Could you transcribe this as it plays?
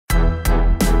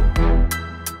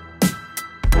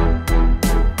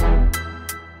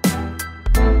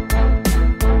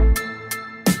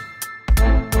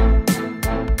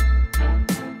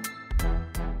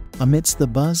Amidst the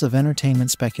buzz of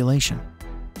entertainment speculation,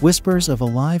 whispers of a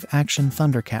live-action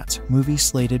ThunderCats movie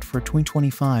slated for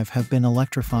 2025 have been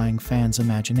electrifying fans'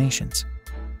 imaginations.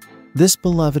 This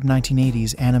beloved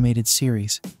 1980s animated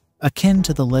series, akin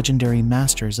to the legendary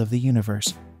Masters of the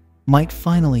Universe, might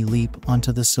finally leap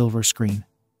onto the silver screen.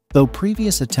 Though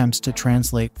previous attempts to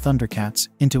translate ThunderCats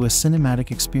into a cinematic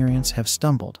experience have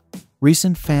stumbled,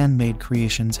 recent fan-made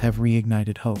creations have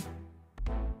reignited hope.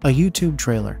 A YouTube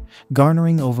trailer,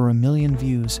 garnering over 1 million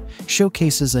views,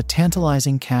 showcases a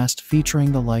tantalizing cast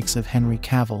featuring the likes of Henry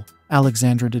Cavill,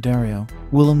 Alexandra Daddario,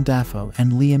 Willem, Dafoe,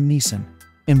 and Liam Neeson,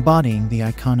 embodying the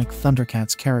iconic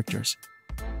ThunderCats characters.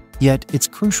 Yet, it's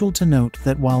crucial to note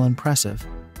that while impressive,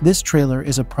 this trailer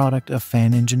is a product of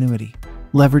fan ingenuity,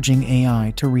 leveraging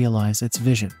AI to realize its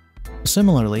vision.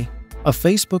 Similarly, a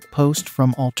Facebook post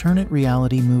from Alternate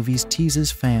Reality Movies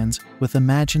teases fans with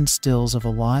imagined stills of a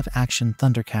live-action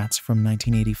ThunderCats from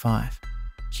 1985,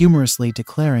 humorously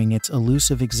declaring its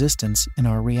elusive existence in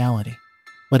our reality.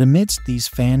 But amidst these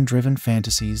fan-driven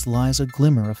fantasies lies a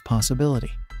glimmer of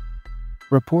possibility.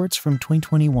 Reports from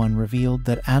 2021 revealed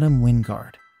that Adam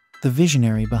Wingard, the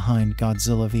visionary behind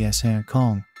Godzilla vs.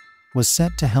 Kong, was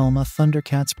set to helm a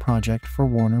ThunderCats project for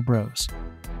Warner Bros.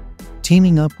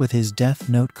 Teaming up with his Death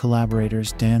Note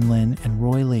collaborators Dan Lin and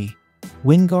Roy Lee,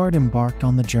 Wingard embarked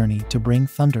on the journey to bring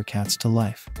ThunderCats to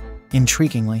life.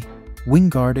 Intriguingly,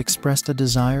 Wingard expressed a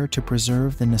desire to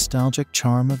preserve the nostalgic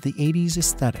charm of the 80s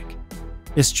aesthetic,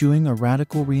 eschewing a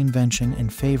radical reinvention in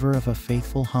favor of a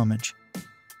faithful homage.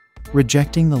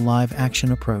 Rejecting the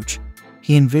live-action approach,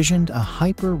 he envisioned a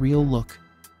hyper-real look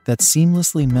that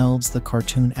seamlessly melds the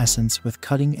cartoon essence with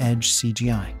cutting-edge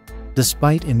CGI.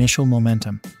 Despite initial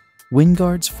momentum,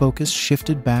 Wingard's focus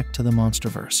shifted back to the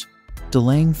Monsterverse,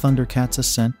 delaying ThunderCats'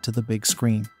 ascent to the big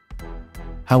screen.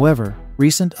 However,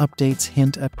 recent updates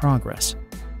hint at progress,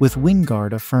 with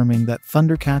Wingard affirming that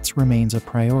ThunderCats remains a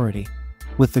priority,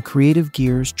 with the creative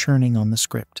gears churning on the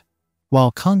script.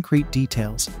 While concrete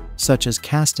details, such as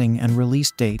casting and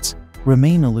release dates,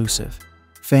 remain elusive,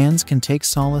 fans can take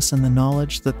solace in the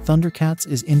knowledge that ThunderCats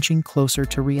is inching closer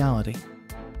to reality.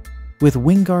 With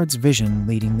Wingard's vision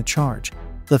leading the charge,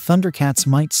 the ThunderCats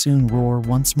might soon roar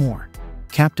once more,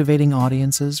 captivating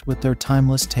audiences with their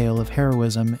timeless tale of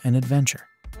heroism and adventure.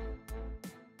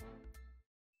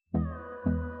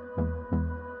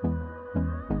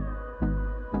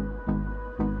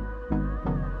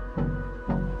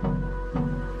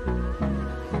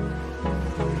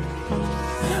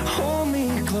 Hold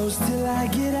me close till I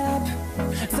get up.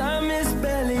 Time is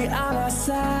barely on our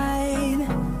side.